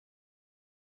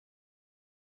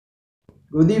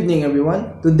Good evening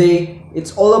everyone. Today,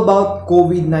 it's all about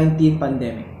COVID-19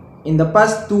 pandemic. In the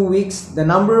past 2 weeks, the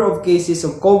number of cases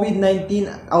of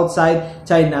COVID-19 outside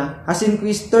China has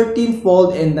increased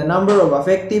 13-fold and the number of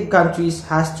affected countries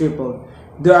has tripled.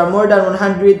 There are more than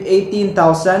 118,000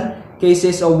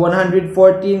 cases of 114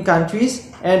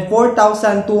 countries and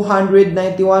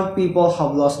 4,291 people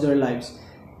have lost their lives.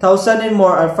 Thousands and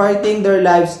more are fighting their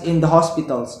lives in the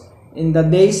hospitals. In the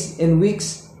days and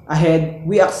weeks ahead,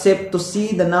 we expect to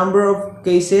see the number of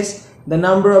cases, the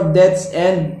number of deaths,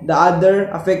 and the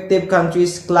other affected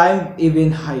countries climb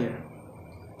even higher.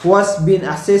 Who has been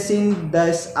assessing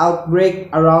this outbreak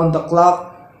around the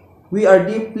clock? We are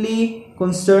deeply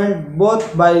concerned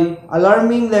both by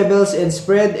alarming levels in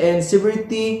spread and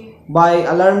severity by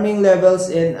alarming levels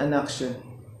in inaction.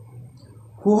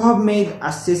 Who have made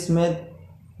assessment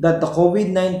that the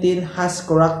COVID-19 has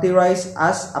characterized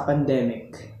as a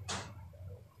pandemic.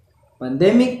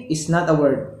 Pandemic is not a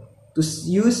word to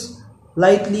use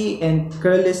lightly and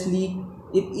carelessly.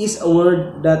 It is a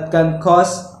word that can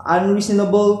cause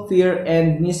unreasonable fear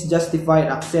and misjustified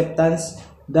acceptance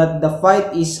that the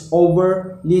fight is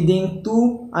over, leading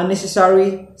to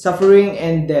unnecessary suffering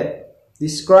and death.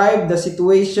 Describe the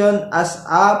situation as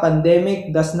a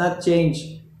pandemic does not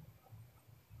change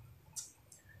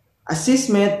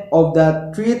assessment of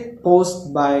the threat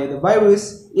posed by the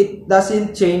virus. It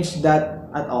doesn't change that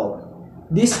at all.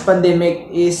 This pandemic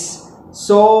is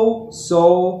so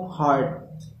hard.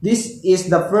 This is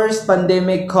the first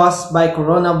pandemic caused by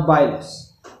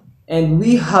coronavirus, and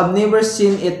we have never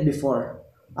seen it before.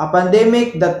 A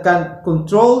pandemic that can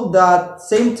control the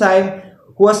same time,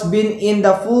 who has been in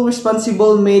the full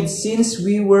responsible made since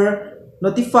we were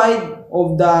notified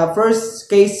of the first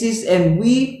cases, and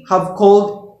we have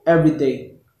called every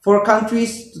day for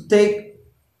countries to take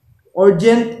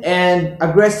urgent and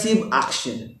aggressive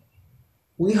action.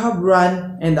 We have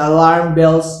run and alarm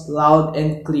bells loud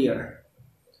and clear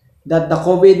that the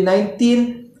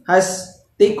COVID-19 has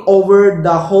taken over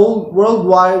the whole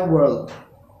worldwide world.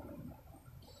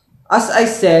 As I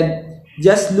said,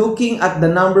 just looking at the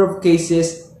number of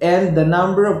cases and the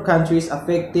number of countries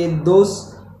affected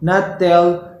does not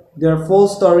tell their full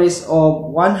stories of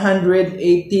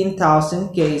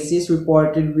 118,000 cases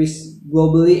reported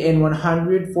globally in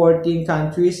 114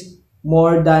 countries,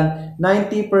 more than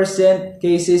 90%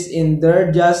 cases in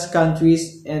their just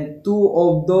countries, and two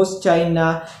of those,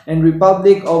 China and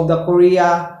Republic of the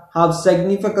Korea, have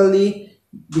significantly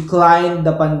declined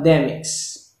the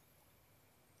pandemics.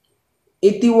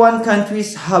 81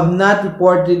 countries have not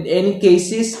reported any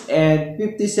cases and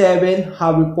 57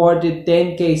 have reported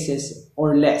 10 cases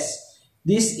or less.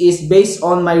 This is based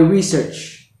on my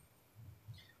research.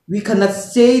 We cannot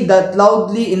say that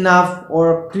loudly enough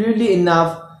or clearly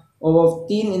enough or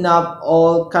often enough.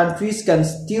 All countries can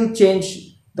still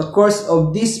change the course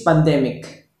of this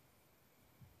pandemic.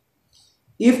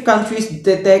 If countries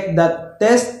detect that,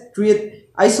 test, treat,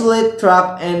 isolate,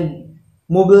 track, and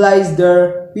mobilize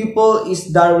their people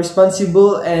is the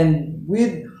responsible, and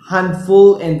with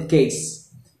handful and case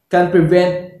can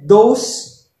prevent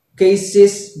those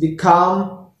cases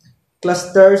become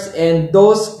clusters, and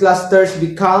those clusters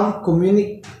become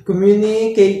community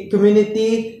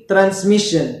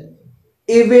transmission.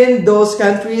 Even those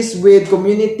countries with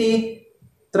community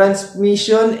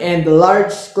transmission and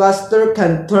large cluster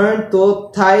can turn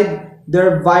to tide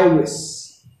their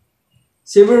virus.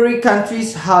 Several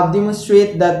countries have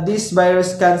demonstrated that this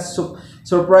virus can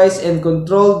surprise and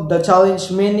control the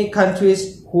challenge many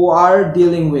countries who are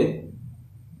dealing with.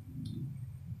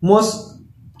 Most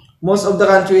of the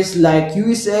countries like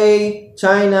USA,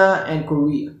 China, and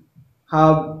Korea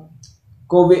have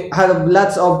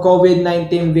lots of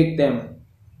COVID-19 victims,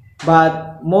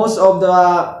 but most of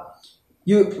the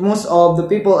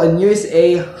people in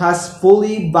USA has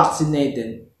fully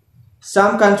vaccinated.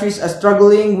 Some countries are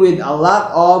struggling with a lack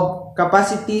of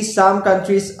capacity. Some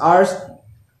countries are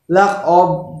lack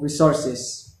of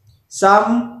resources.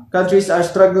 Some countries are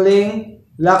struggling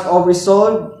lack of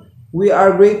resolve. We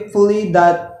are grateful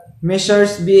that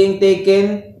measures being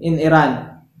taken in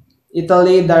Iran,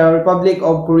 Italy, the Republic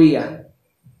of Korea.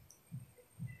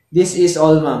 This is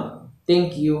all, ma'am.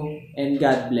 Thank you and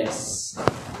God bless.